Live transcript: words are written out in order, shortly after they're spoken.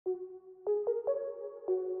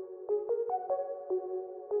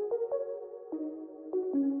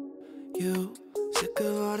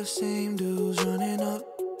the same dudes running up.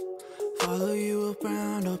 Follow you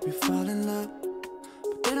around, hope you fall in love,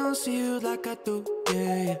 but they don't see you like I do,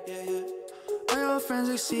 yeah. All your friends,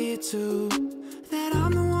 they see it too, that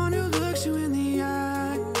I'm the one who looks you in the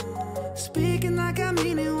eye, speaking like I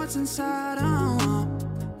mean it, what's inside.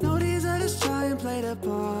 Know these others try and play the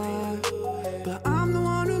part, but I'm the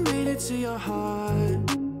one who made it to your heart.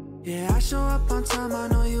 Yeah, I show up on time, I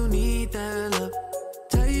know you need that love.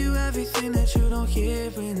 Tell you everything that you don't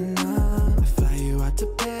hear enough. I fly you out to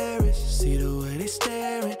Paris, see the way they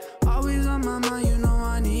staring. Always on my mind, you know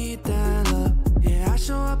I need that love. Yeah, I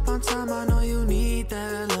show up on time, I know you need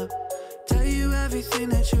that love. Tell you everything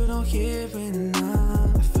that you don't hear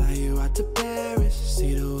enough. I fly you out to Paris,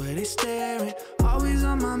 see the way they staring. Always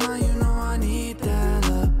on my mind, you know I need that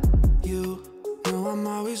love. You know I'm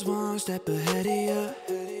always one step ahead of you,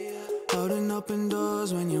 holding open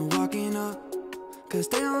doors when you're walking up, cause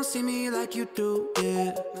they don't see me like you do,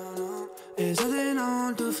 yeah. There's nothing I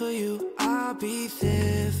won't do for you. I'll be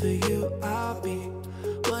there for you. I'll be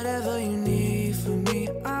whatever you need from me.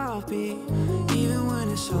 I'll be, even when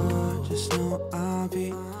it's hard, just know I'll be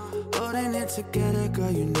holding it together,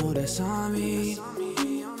 girl, you know that's on me.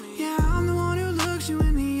 Yeah, I'm the one who looks you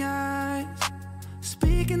in the eyes,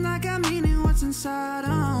 speaking like I mean it, what's inside.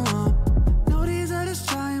 Know these others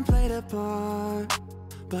try and play the part,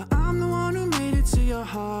 but I'm the one who made it to your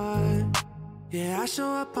heart. Yeah, I show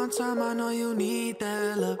up on time, I know you need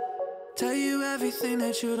that love. Tell you everything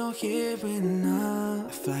that you don't hear enough. I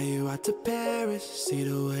fly you out to Paris, see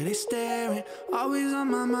the way they staring. Always on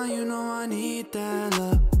my mind, you know I need that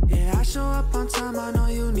love. Yeah, I show up on time, I know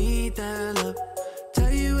you need that love.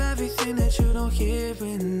 Tell you everything that you don't hear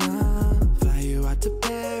enough. Fly you out to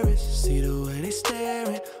Paris, see the way they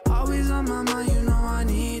staring. Always on my mind, you know I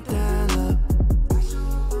need that love.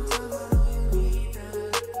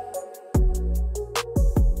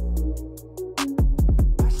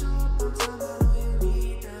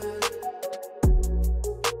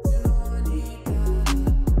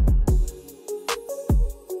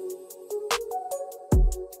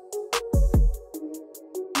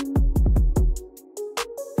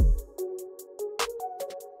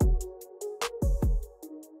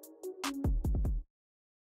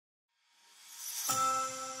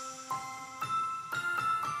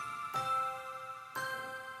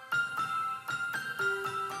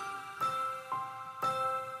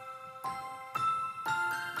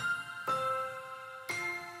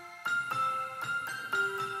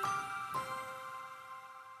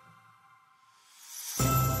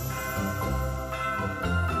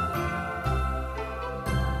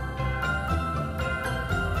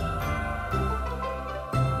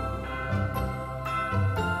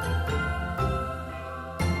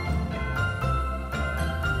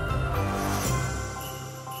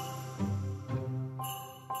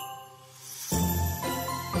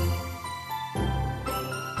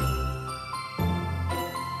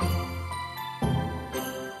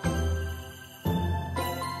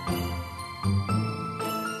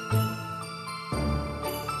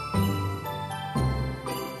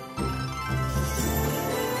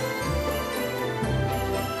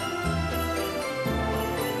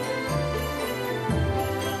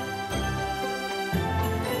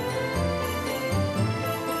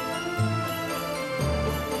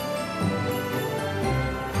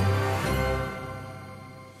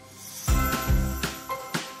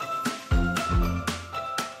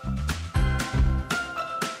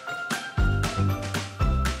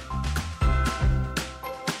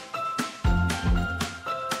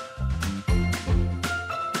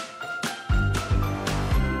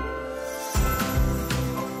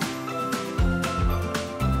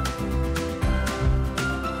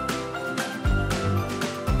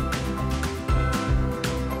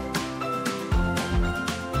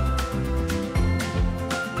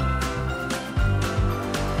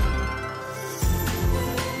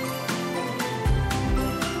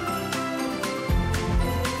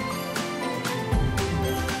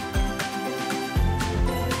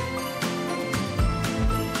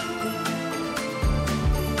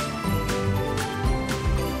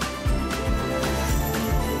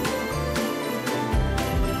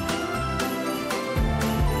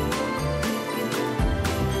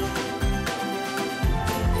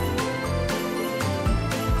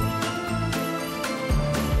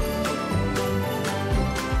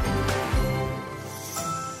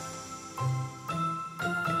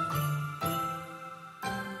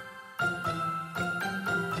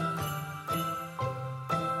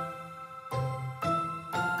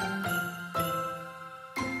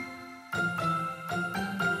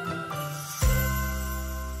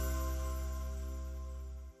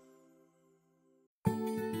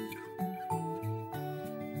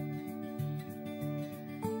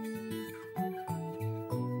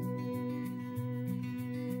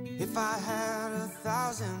 If I had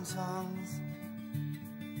 1,000 tongues,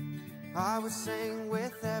 I would sing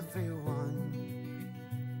with everyone.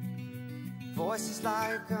 Voices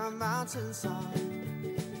like a mountain song,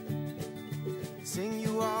 sing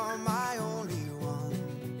you are my only one.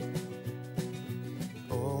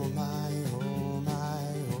 Oh my, oh my,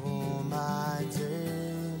 oh my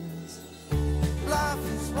days. Life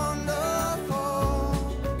is wonderful.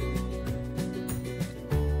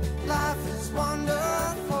 Life is wonderful.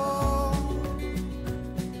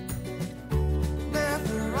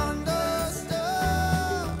 Never understood,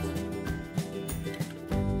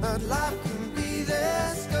 but life can be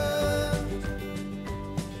this good.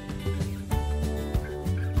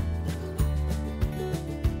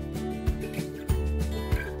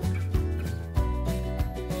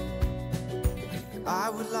 I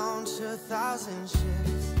would launch 1,000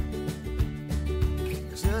 ships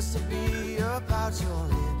just to be about your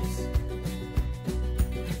lips,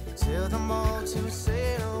 tell them all to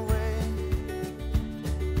sail away,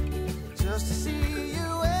 just to see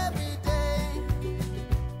you every day.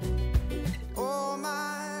 Oh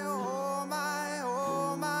my, oh my,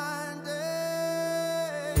 oh my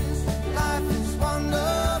days. Life is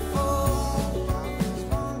wonderful.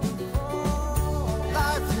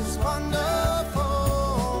 Life is wonderful.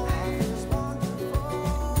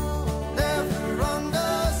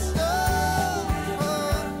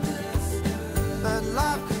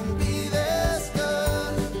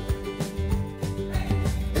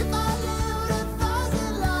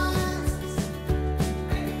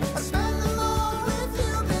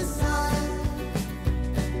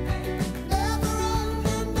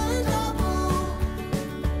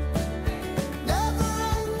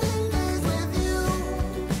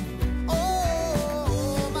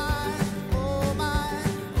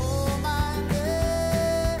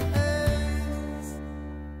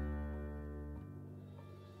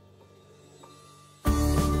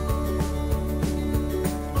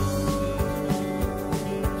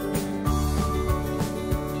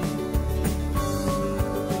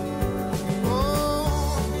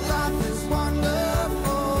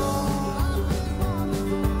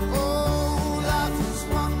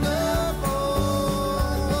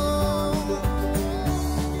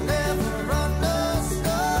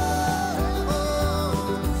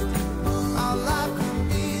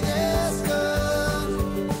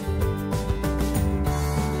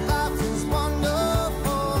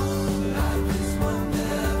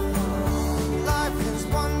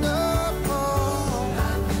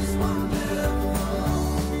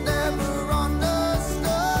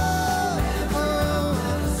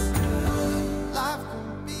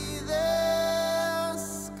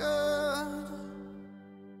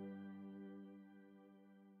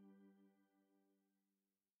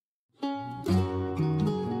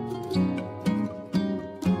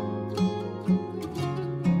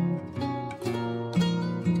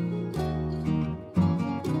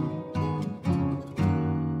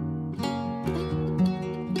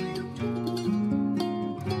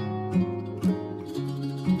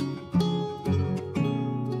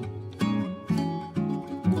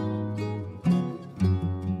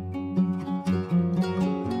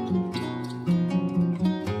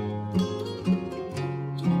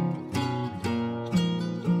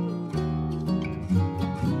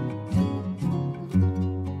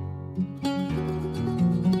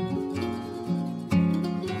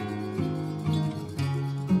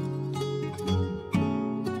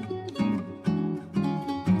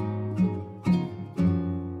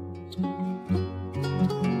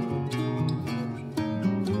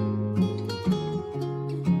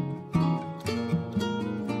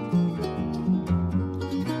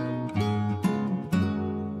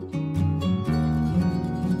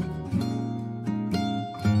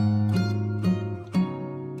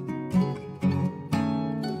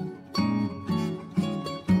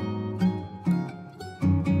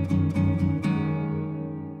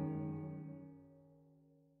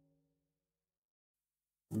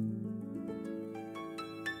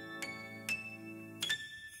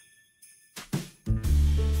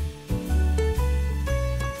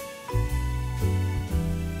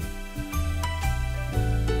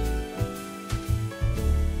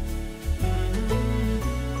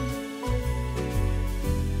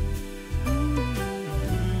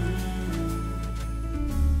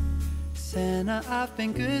 Santa, I've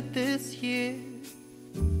been good this year.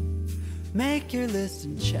 Make your list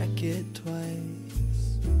and check it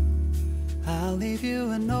twice. I'll leave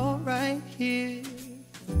you a note right here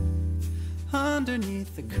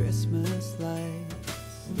underneath the Christmas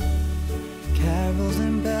lights. Carols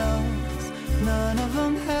and bells, none of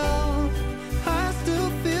them help. I still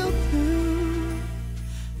feel blue.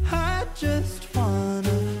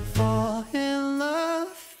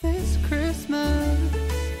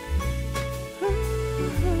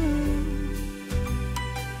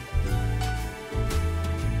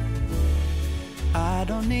 I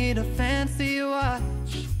don't need a fancy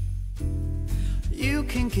watch. You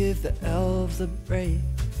can give the elves a break.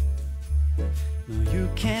 No, you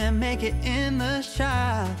can't make it in the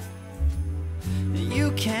shop.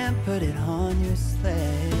 You can't put it on your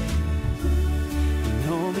sleigh. You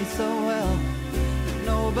know me so well,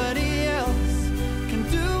 nobody else can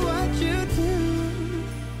do what you do.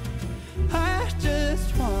 I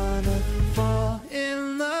just wanna fall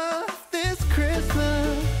in love this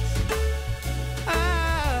Christmas. I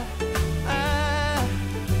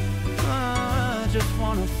just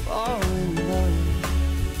wanna fall in love.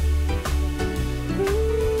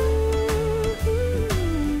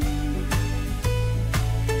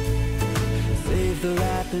 Save the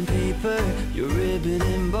wrapping paper, your ribbon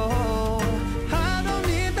and bow. I don't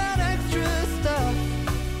need that extra stuff.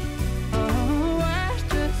 Oh, I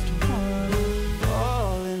just wanna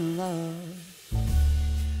fall in love.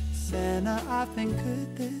 Santa, I've been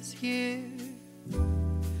good this year.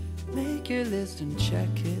 Make your list and check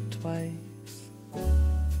it twice.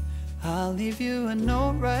 I'll leave you a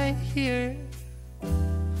note right here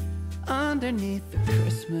underneath the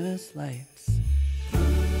Christmas lights.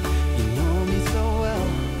 You know me so well,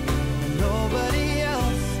 and nobody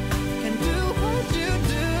else can do what you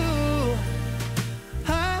do.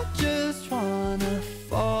 I just wanna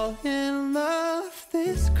fall in love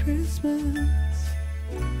this Christmas.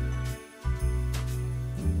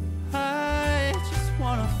 I just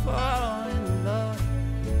wanna fall in love.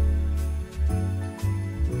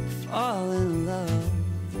 Fall in love.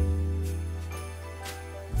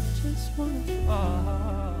 Just wanna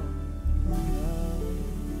fall in love.